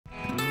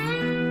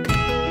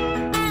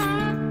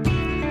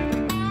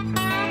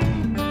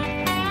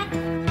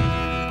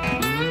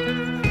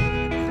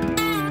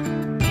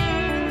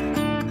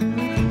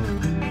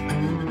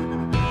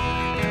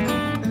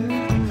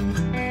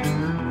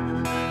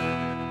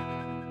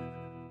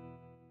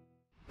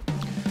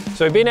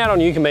So we've been out on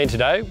Yucca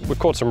today. We've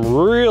caught some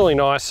really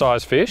nice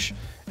sized fish,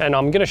 and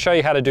I'm gonna show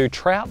you how to do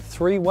trout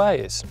 3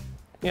 ways.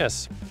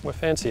 Yes, we're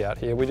fancy out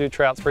here. We do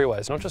trout 3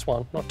 ways, not just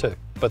 1, not 2,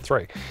 but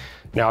 3.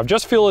 Now I've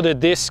just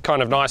filleted this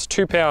kind of nice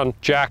 2-pound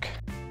jack.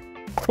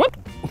 What?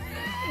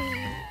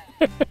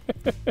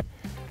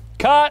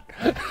 Cut!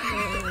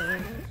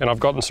 And I've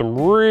gotten some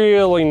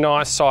really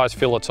nice sized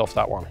fillets off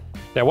that one.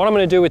 Now what I'm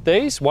gonna do with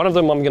these, one of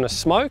them I'm gonna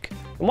smoke,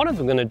 and one of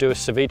them I'm gonna do a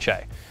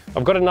ceviche.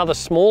 I've got another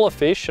smaller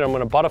fish that I'm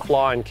gonna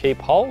butterfly and keep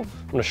whole.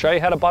 I'm gonna show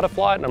you how to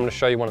butterfly it, and I'm gonna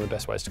show you one of the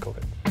best ways to cook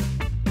it.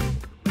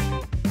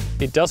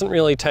 It doesn't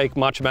really take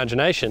much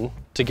imagination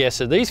to guess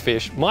that these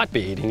fish might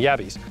be eating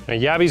yabbies. Now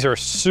yabbies are a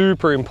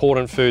super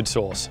important food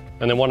source,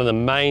 and they're one of the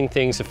main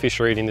things that fish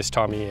are eating this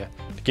time of year.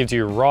 It gives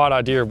you a right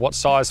idea of what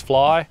size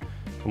fly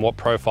and what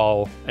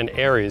profile and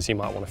areas you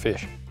might want to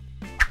fish.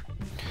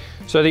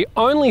 So the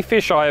only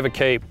fish I ever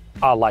keep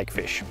are lake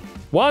fish.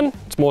 One,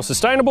 it's more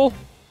sustainable.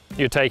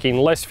 You're taking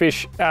less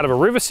fish out of a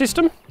river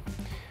system.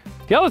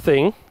 The other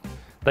thing,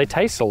 they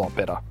taste a lot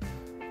better.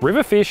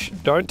 River fish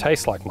don't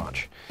taste like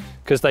much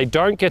because they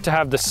don't get to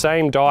have the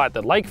same diet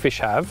that lake fish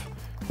have,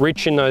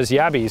 rich in those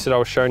yabbies that I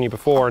was showing you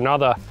before and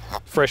other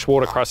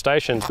freshwater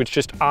crustaceans which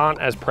just aren't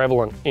as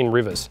prevalent in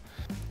rivers.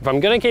 If I'm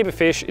gonna keep a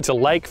fish, it's a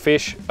lake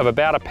fish of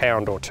about 1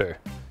 pound or 2.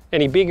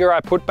 Any bigger I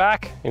put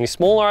back, any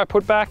smaller I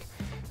put back,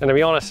 and to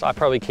be honest, I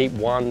probably keep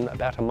one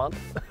about a month.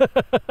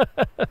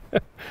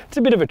 It's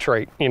a bit of a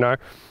treat, you know.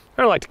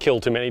 I don't like to kill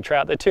too many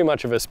trout. They're too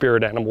much of a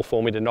spirit animal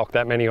for me to knock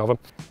that many of them.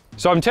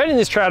 So I'm turning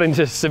this trout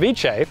into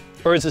ceviche,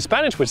 or as the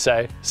Spanish would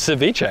say,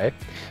 ceviche.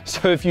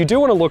 So if you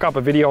do want to look up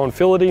a video on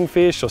filleting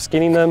fish or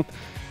skinning them,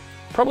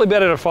 probably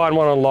better to find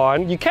one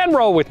online. You can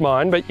roll with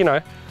mine, but you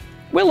know,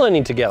 we're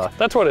learning together.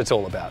 That's what it's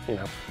all about, you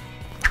know.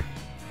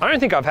 I don't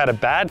think I've had a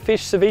bad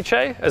fish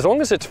ceviche. As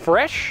long as it's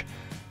fresh,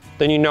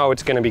 then you know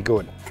it's gonna be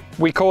good.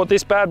 We caught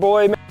this bad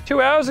boy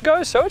 2 hours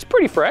ago, so it's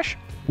pretty fresh.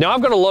 Now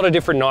I've got a lot of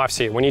different knives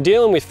here. When you're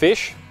dealing with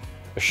fish,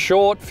 a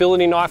short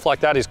filleting knife like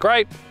that is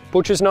great.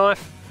 Butcher's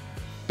knife,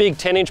 big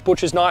 10-inch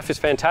butcher's knife is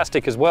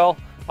fantastic as well.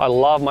 I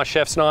love my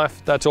chef's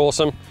knife, that's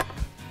awesome.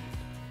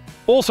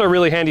 Also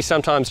really handy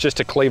sometimes just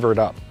to cleaver it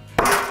up.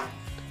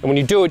 And when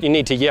you do it, you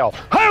need to yell,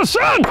 "Hey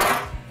son!"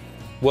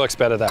 Works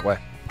better that way.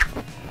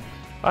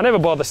 I never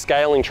bother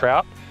scaling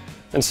trout,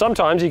 and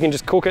sometimes you can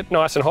just cook it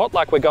nice and hot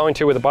like we're going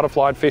to with a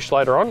butterflied fish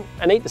later on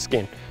and eat the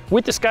skin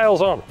with the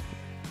scales on.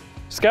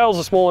 Scales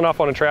are small enough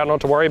on a trout not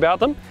to worry about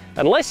them,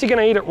 unless you're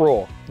gonna eat it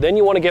raw. Then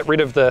you wanna get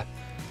rid of the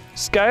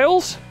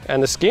scales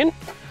and the skin.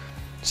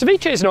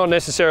 Ceviche is not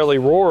necessarily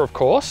raw, of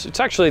course.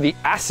 It's actually the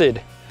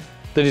acid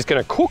that is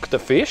gonna cook the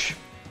fish.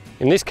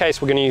 In this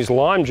case, we're gonna use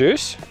lime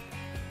juice.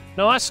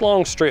 Nice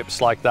long strips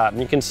like that,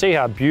 and you can see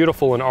how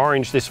beautiful and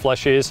orange this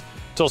flesh is.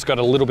 It's also got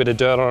a little bit of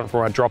dirt on it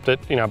from where I dropped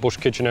it in our bush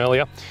kitchen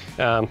earlier.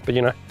 But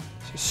you know,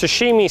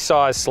 sashimi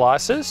size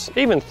slices,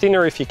 even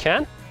thinner if you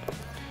can.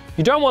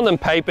 You don't want them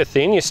paper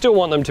thin, you still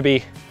want them to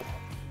be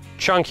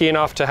chunky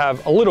enough to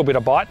have a little bit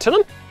of bite to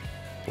them.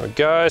 There we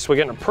go, so we're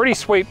getting a pretty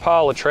sweet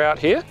pile of trout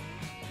here.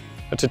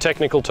 It's a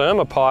technical term,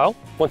 a pile,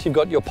 once you've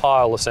got your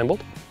pile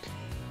assembled.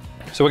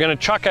 So we're gonna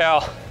chuck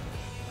our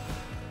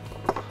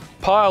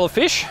pile of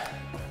fish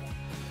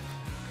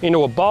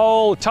into a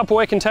bowl. A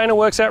Tupperware container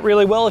works out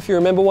really well if you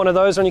remember one of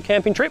those on your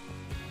camping trip.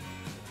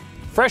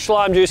 Fresh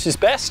lime juice is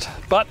best,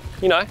 but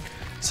you know,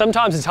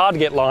 sometimes it's hard to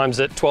get limes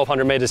at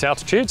 1,200 meters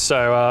altitude,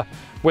 so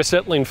we're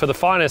settling for the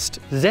finest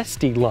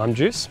zesty lime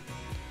juice.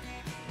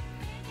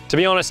 To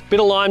be honest, bit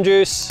of lime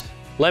juice,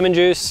 lemon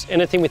juice,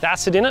 anything with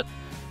acid in it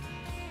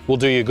will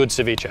do you a good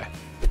ceviche.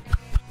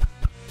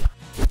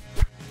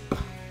 You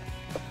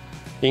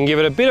can give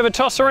it a bit of a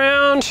toss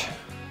around,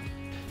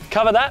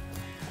 cover that,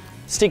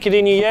 stick it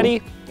in your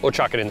Yeti, or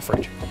chuck it in the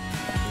fridge.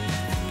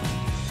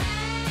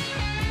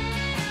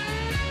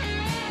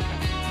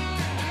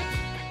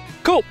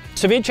 Cool,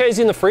 ceviche is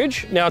in the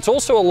fridge. Now it's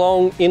also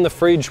along in the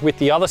fridge with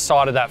the other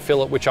side of that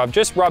fillet, which I've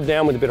just rubbed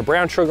down with a bit of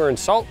brown sugar and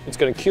salt. It's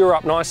gonna cure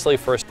up nicely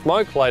for a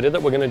smoke later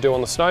that we're gonna do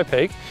on the Snow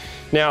Peak.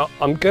 Now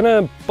I'm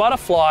gonna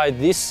butterfly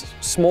this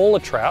smaller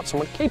trout, so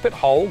I'm gonna keep it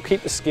whole,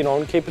 keep the skin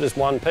on, keep it as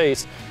one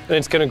piece, and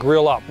it's gonna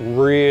grill up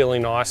really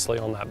nicely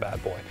on that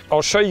bad boy.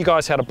 I'll show you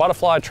guys how to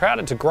butterfly a trout.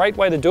 It's a great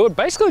way to do it.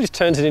 Basically just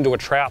turns it into a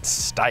trout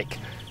steak.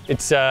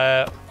 It's,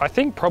 I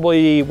think,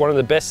 probably one of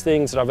the best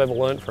things that I've ever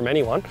learned from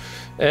anyone.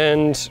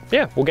 And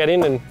yeah, we'll get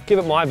in and give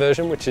it my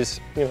version, which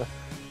is, you know,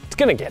 it's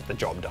gonna get the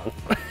job done.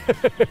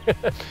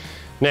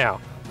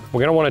 Now, we're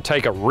gonna wanna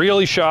take a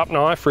really sharp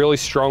knife, really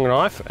strong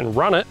knife, and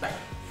run it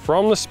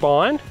from the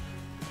spine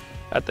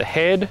at the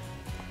head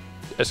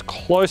as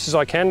close as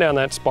I can down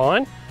that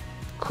spine,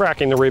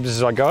 cracking the ribs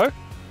as I go.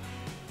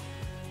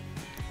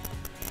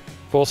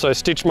 I've also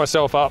stitched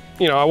myself up.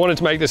 You know, I wanted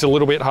to make this a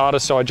little bit harder,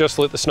 so I just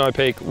lit the Snow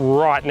Peak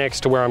right next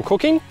to where I'm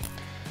cooking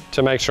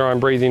to make sure I'm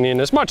breathing in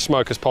as much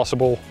smoke as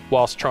possible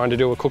whilst trying to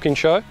do a cooking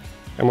show.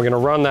 And we're gonna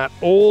run that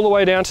all the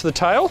way down to the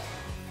tail.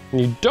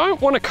 And you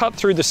don't wanna cut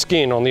through the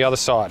skin on the other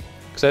side,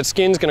 because that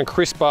skin's gonna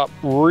crisp up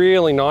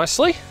really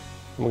nicely.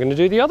 And we're gonna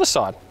do the other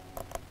side.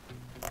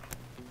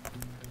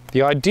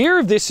 The idea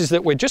of this is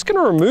that we're just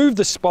gonna remove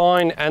the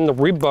spine and the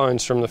rib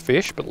bones from the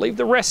fish, but leave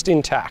the rest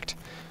intact.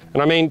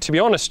 And I mean, to be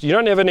honest, you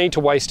don't ever need to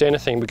waste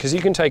anything because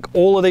you can take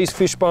all of these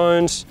fish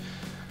bones,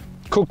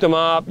 cook them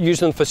up, use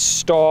them for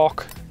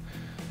stock.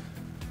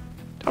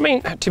 I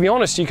mean, to be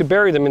honest, you could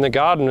bury them in the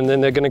garden and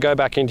then they're gonna go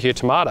back into your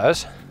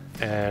tomatoes.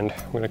 And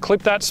I'm gonna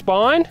clip that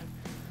spine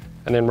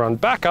and then run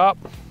back up,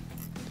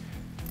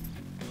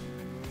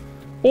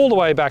 all the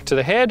way back to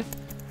the head.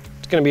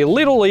 It's gonna be a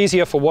little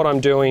easier for what I'm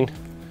doing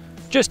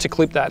just to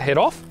clip that head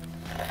off.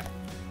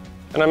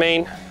 And I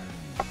mean,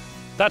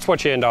 that's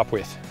what you end up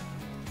with.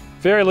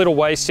 Very little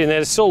waste in there.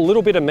 There's still a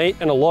little bit of meat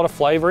and a lot of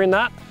flavor in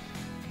that.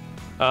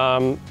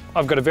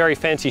 I've got a very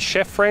fancy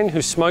chef friend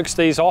who smokes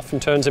these off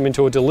and turns them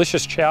into a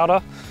delicious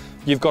chowder.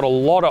 You've got a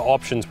lot of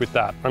options with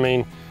that. I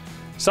mean,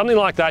 something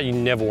like that you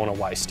never want to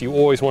waste. You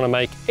always want to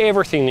make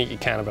everything that you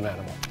can of an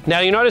animal. Now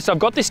you notice I've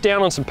got this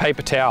down on some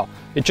paper towel.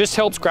 It just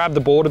helps grab the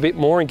board a bit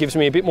more and gives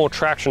me a bit more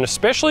traction,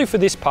 especially for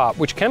this part,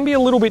 which can be a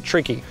little bit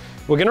tricky.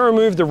 We're going to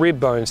remove the rib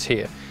bones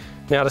here.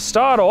 Now to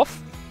start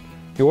off,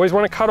 you always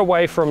want to cut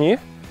away from you.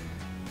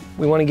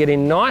 We want to get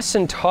in nice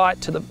and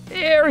tight to the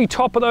very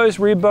top of those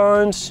rib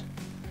bones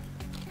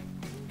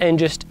and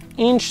just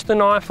inch the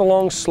knife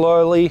along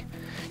slowly.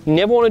 You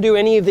never want to do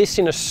any of this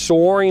in a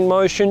sawing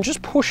motion,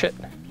 just push it.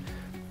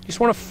 You just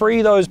want to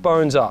free those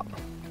bones up.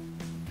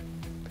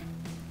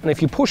 And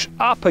if you push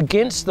up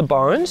against the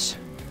bones,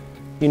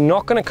 you're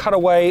not going to cut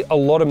away a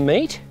lot of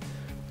meat.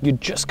 You're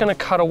just going to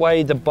cut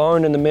away the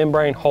bone and the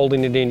membrane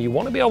holding it in. You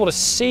want to be able to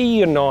see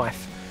your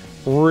knife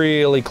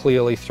really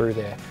clearly through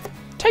there.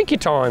 Take your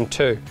time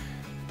too.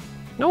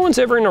 No one's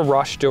ever in a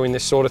rush doing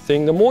this sort of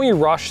thing. The more you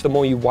rush, the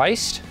more you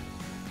waste.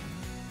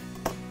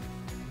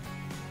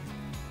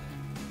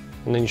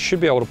 And then you should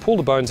be able to pull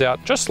the bones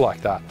out just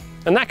like that.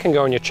 And that can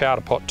go in your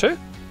chowder pot too.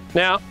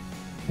 Now,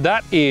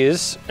 that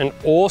is an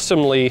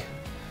awesomely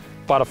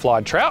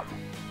butterflied trout.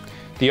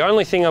 The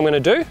only thing I'm going to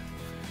do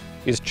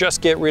is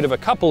just get rid of a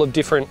couple of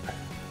different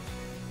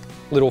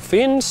little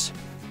fins.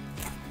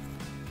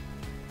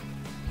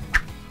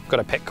 Got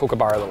a pet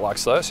kookaburra that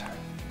likes those.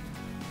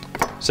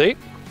 See,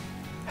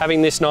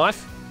 having this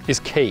knife is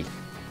key.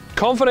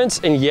 Confidence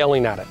and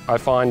yelling at it, I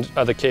find,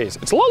 are the keys.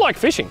 It's a lot like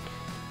fishing.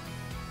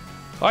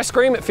 I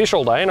scream at fish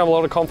all day and have a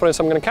lot of confidence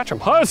I'm going to catch them.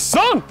 Hi,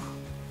 son!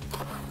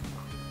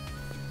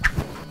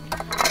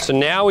 So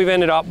now we've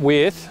ended up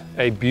with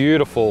a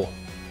beautiful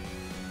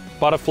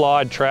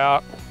butterflied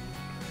trout.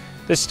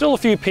 There's still a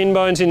few pin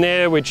bones in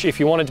there, which if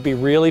you wanted to be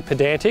really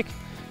pedantic,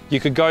 you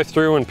could go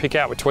through and pick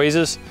out with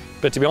tweezers.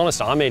 But to be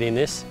honest, I'm eating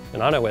this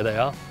and I know where they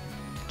are.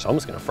 So I'm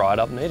just gonna fry it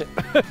up and eat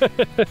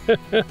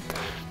it.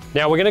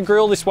 Now we're gonna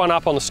grill this one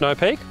up on the Snow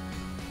Peak.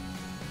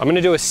 I'm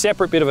gonna do a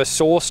separate bit of a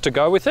sauce to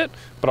go with it,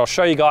 but I'll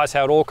show you guys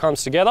how it all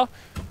comes together.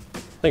 I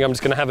think I'm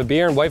just gonna have a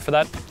beer and wait for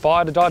that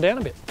fire to die down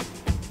a bit.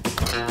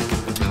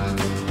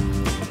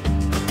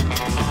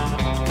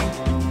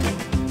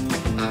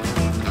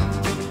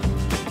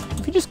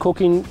 If you're just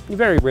cooking, you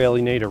very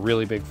rarely need a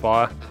really big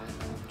fire.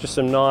 Just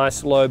some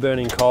nice low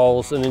burning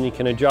coals, and then you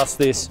can adjust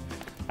this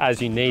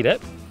as you need it.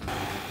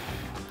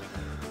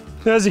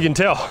 As you can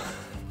tell,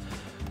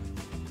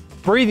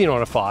 breathing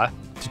on a fire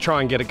to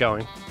try and get it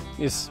going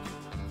is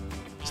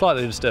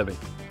slightly disturbing.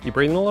 You're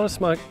breathing a lot of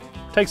smoke,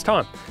 it takes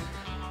time.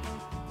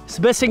 It's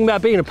the best thing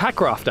about being a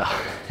pack rafter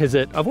is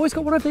that I've always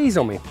got one of these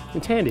on me.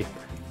 It's handy.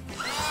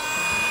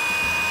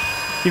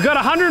 You've got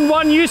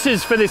 101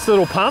 uses for this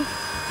little pump.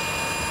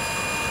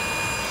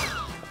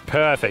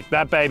 Perfect,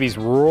 that baby's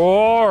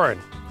roaring.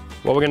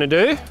 What we're gonna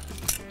do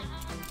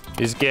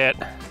is get,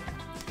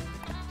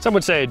 some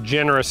would say, a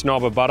generous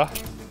knob of butter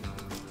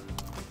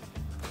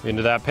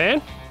into that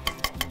pan.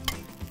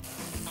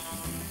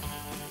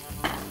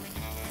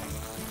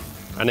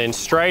 And then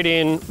straight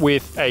in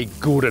with a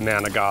good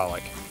amount of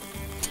garlic.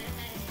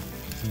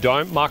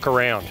 Don't muck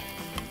around.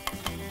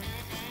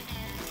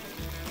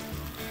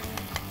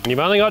 And you've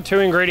only got 2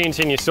 ingredients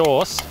in your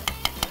sauce,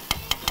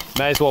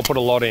 may as well put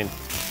a lot in.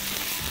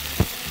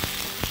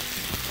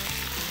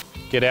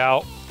 Get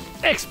our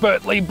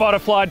expertly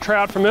butterflied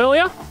trout from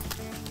earlier.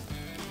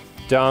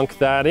 Dunk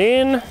that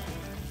in.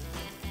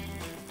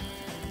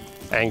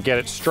 And get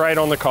it straight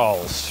on the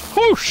coals.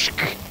 Whoosh!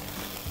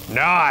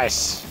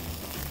 Nice.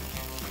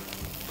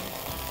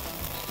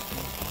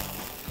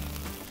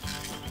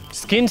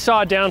 Skin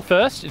side down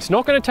first. It's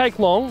not going to take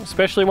long,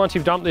 especially once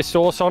you've dumped this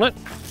sauce on it.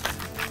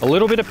 A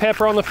little bit of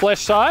pepper on the flesh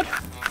side.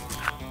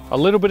 A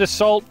little bit of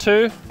salt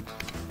too.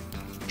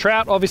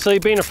 Trout, obviously,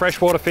 being a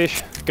freshwater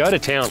fish, go to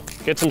town.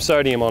 Get some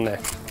sodium on there.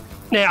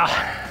 Now,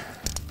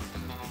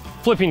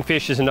 flipping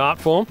fish is an art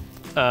form.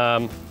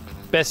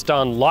 Best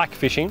done like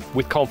fishing,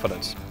 with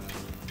confidence.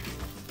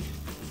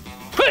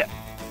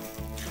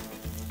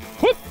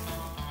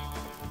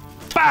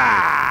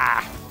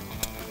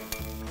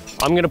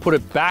 I'm gonna put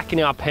it back in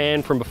our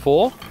pan from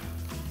before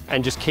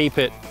and just keep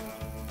it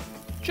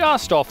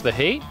just off the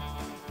heat.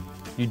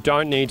 You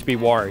don't need to be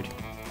worried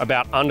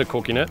about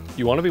undercooking it.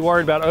 You wanna be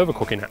worried about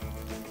overcooking it.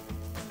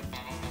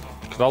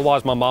 Because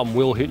otherwise my mum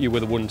will hit you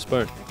with a wooden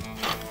spoon.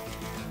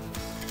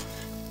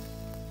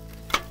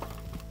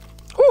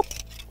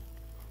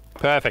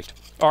 Perfect.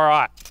 All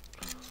right,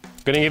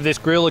 gonna give this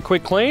grill a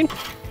quick clean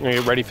and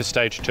get ready for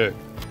stage 2.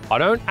 I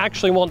don't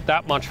actually want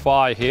that much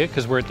fire here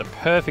because we're at the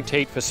perfect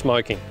heat for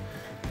smoking.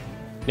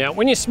 Now,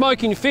 when you're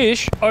smoking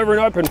fish over an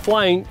open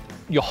flame,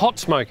 you're hot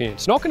smoking it.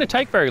 It's not gonna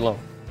take very long.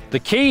 The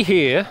key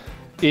here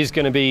is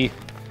gonna be,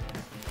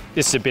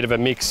 this is a bit of a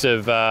mix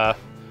of, I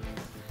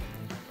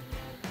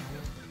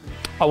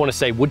wanna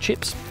say wood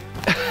chips.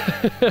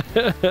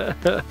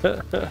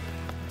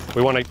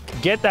 We wanna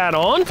get that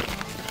on,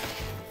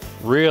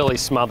 really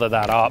smother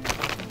that up.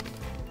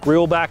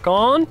 Grill back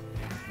on.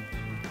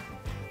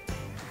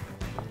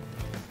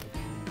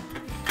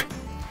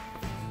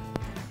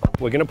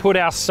 We're gonna put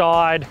our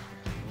side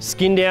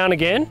skin down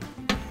again.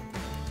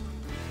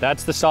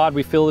 That's the side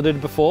we filleted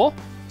before.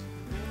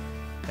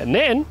 And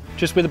then,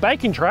 just with a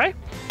baking tray,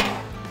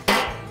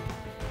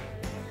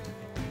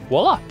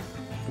 voila,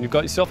 you've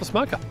got yourself a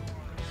smoker.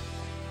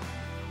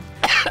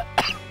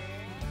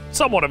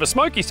 Somewhat of a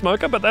smoky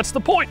smoker, but that's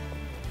the point.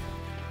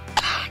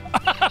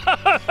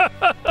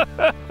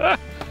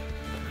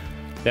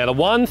 Now, the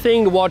one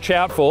thing to watch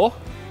out for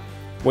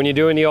when you're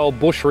doing the old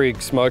bush rig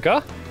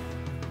smoker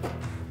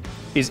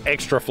is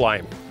extra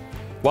flame.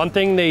 One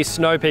thing these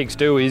Snow Peaks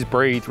do is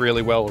breathe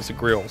really well as a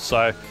grill.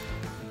 So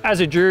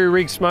as a jury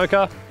rig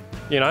smoker,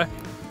 you know,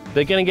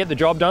 they're gonna get the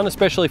job done,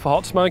 especially for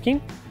hot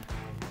smoking,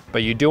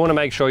 but you do wanna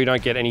make sure you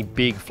don't get any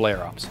big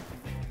flare-ups.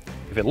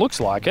 If it looks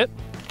like it,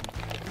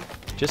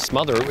 just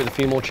smother it with a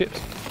few more chips.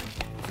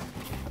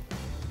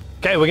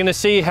 Okay, we're gonna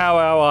see how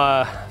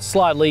our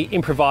slightly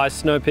improvised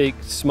Snow Peak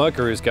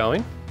smoker is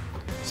going.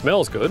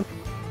 Smells good.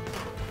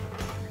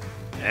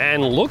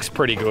 And looks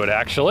pretty good,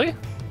 actually.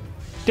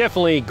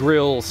 Definitely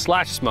grill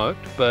slash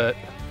smoked, but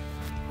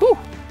whew,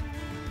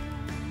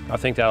 I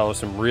think that'll have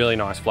some really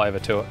nice flavor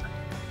to it.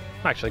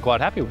 I'm actually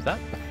quite happy with that.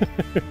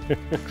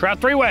 Trout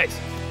 3 ways.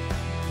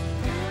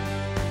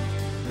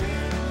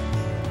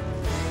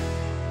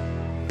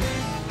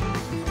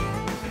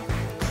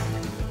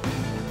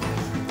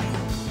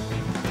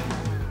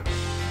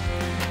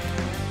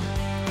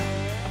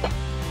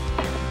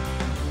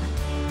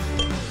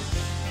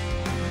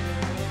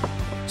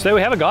 So there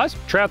we have it, guys.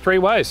 Trout 3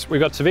 ways. We've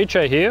got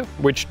ceviche here,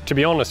 which, to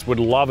be honest, would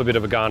love a bit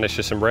of a garnish,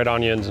 just some red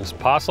onions and some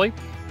parsley.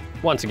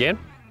 Once again,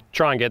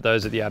 try and get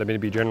those at the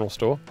Abitibi General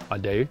Store. I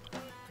dare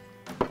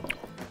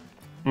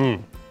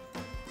you.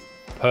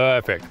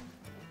 Perfect.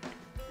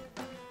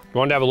 You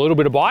want to have a little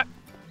bit of bite?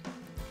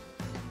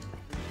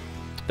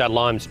 That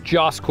lime's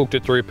just cooked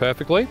it through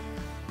perfectly.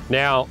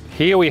 Now,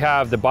 here we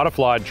have the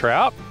butterflied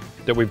trout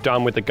that we've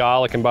done with the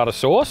garlic and butter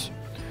sauce.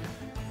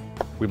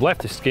 We've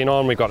left the skin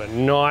on, we've got it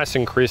nice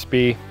and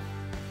crispy.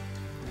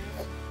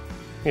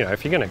 You know,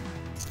 if you're gonna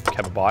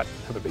have a bite,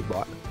 have a big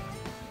bite.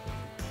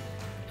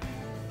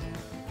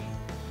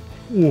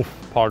 Ooh,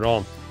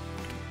 pardon.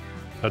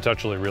 That's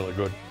actually really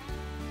good.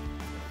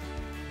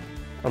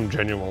 I'm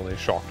genuinely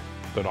shocked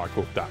that I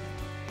cooked that.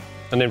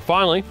 And then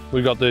finally,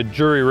 we've got the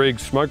jury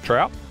rig smoked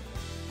trout.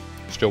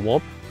 Still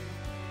warm.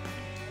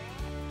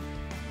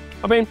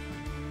 I mean,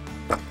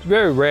 it's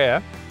very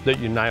rare that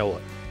you nail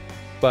it,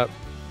 but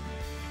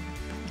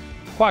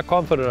quite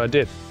confident I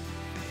did.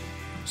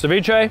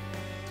 Ceviche,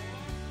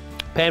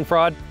 pan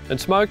fried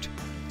and smoked,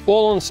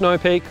 all on Snow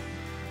Peak,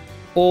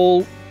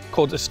 all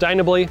caught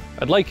sustainably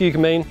at Lake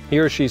Eucamine.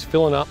 Here she's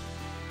filling up.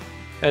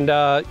 And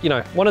you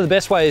know, one of the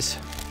best ways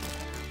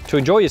to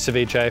enjoy your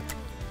ceviche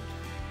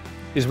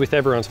is with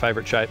everyone's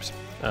favorite shapes.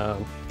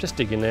 Just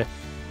dig in there.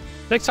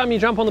 Next time you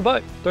jump on the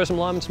boat, throw some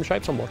lime and some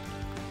shapes on board.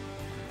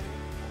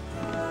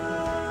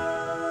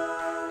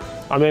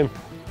 I mean,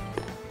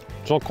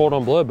 it's not caught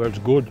on blur, but it's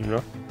good, you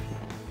know.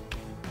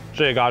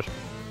 See you guys.